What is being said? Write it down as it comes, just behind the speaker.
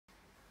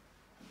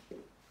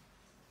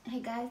Hey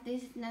guys,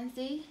 this is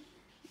Nancy.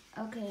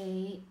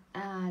 Okay,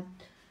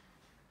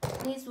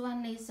 this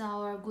one is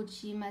our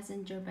Gucci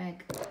messenger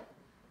bag.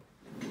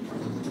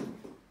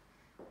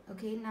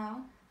 Okay,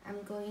 now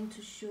I'm going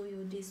to show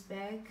you this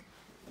bag.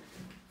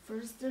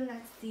 First,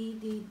 let's see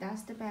the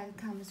dust bag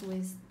comes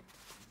with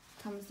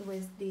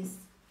this.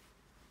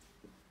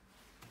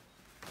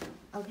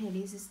 Okay,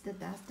 this is the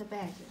dust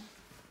bag.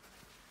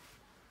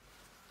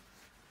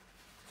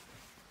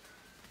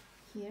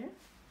 Here.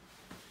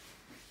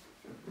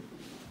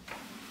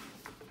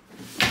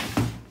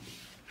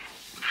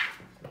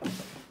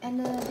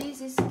 And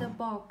this is the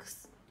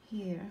box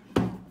here.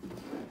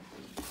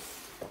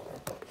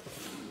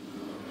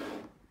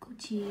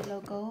 Gucci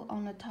logo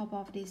on the top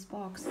of this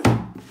box.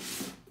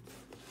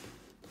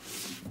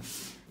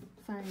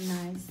 Very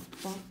nice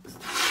box.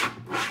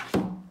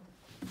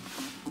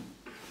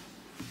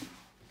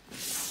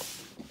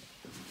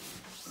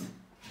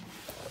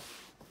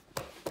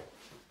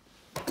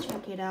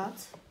 Check it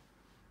out.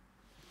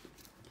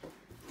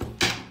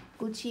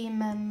 Gucci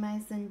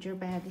messenger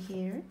bag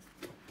here.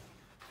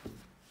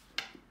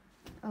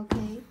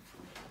 Okay.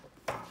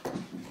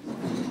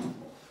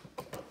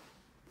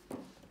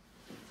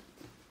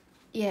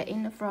 Yeah,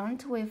 in the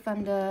front we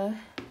found the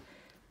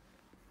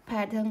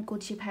pattern,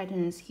 Gucci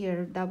patterns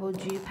here, double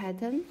G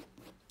pattern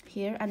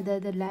here under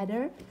the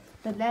leather.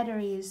 The leather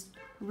is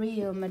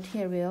real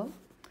material,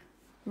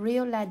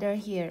 real leather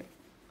here.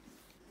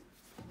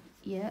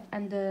 Yeah,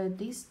 and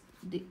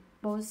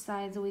both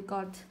sides we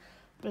got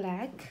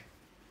black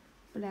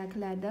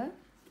leather.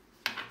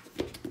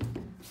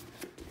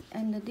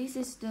 And this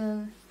is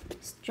the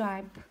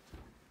stripe,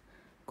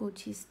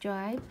 Gucci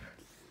stripe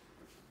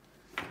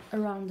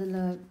around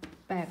the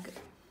bag.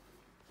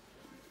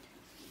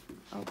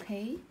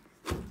 Okay.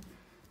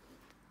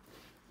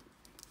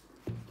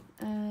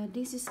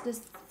 This is the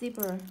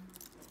zipper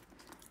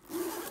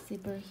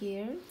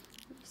here,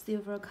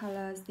 silver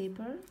color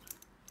zipper.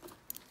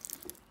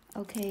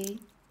 Okay.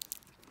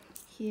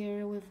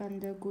 Here we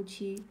found the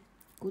Gucci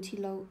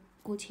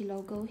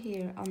logo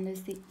here on the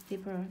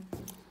zipper.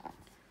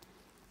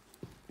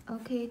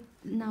 Okay,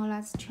 now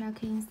let's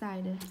check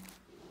inside.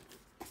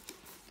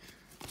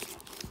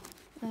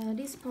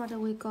 This part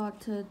we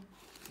got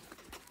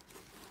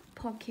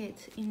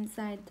pocket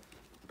inside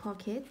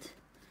pocket,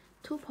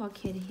 two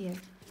pocket here.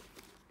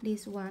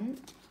 This one,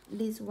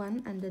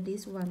 and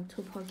this one,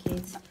 two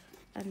pockets.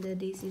 And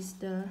this is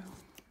the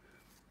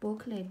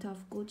booklet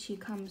of Gucci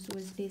comes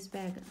with this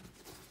bag.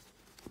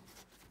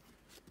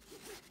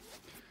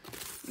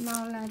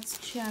 Now let's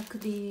check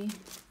the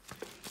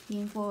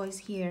invoice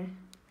here.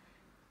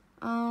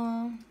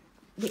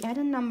 The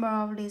item number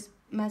of this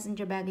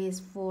messenger bag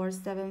is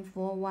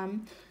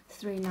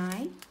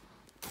 474139.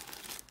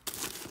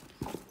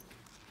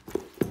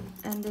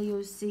 And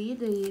you see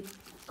the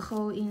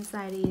whole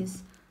inside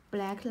is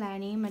black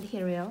lining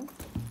material.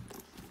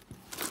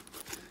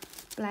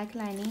 Black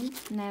lining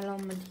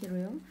nylon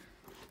material.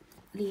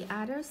 The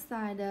other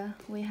side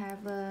we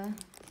have a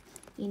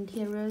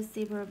interior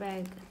zipper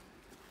bag.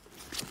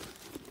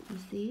 You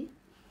see?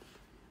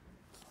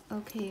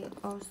 Okay,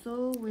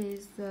 also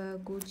with the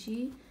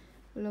Gucci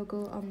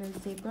logo on the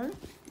zipper.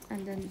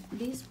 And then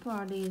this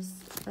part is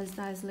a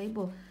size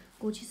label,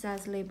 Gucci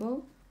size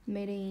label,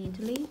 made in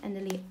Italy. And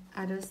the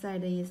other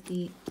side is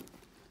the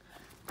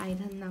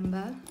item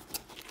number.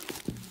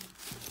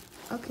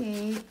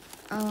 Okay,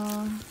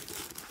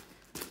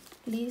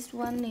 this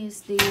one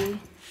is the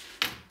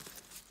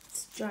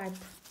stripe.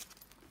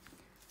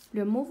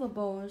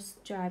 Removable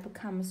stripe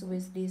comes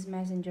with this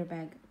messenger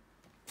bag.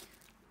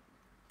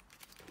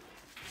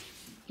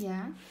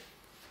 Yeah,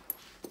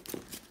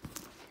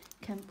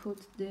 can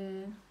put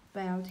the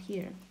belt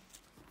here,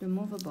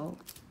 removable,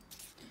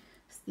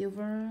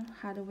 silver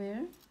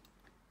hardware.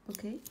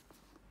 Okay,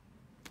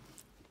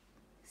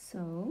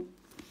 so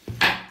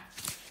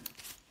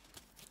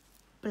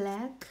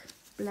black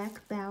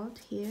belt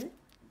here.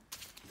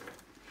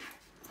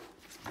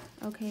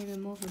 Okay,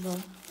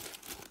 removable.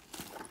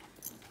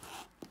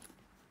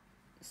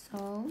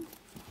 So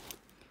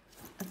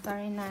a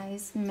very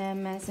nice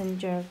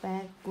messenger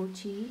bag,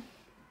 Gucci.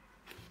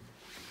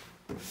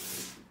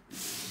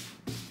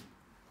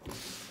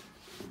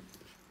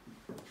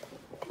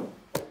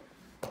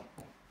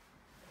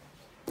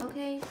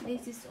 Okay,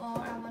 this is all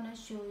I want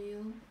to show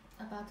you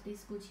about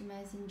this Gucci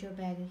messenger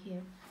bag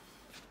here.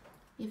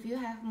 If you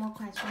have more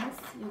questions,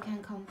 you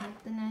can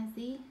contact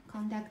Nancy,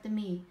 contact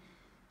me.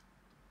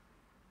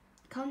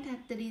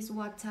 Contact this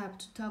WhatsApp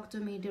to talk to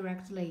me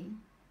directly.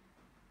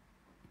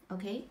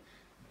 Okay,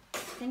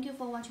 thank you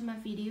for watching my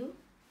video.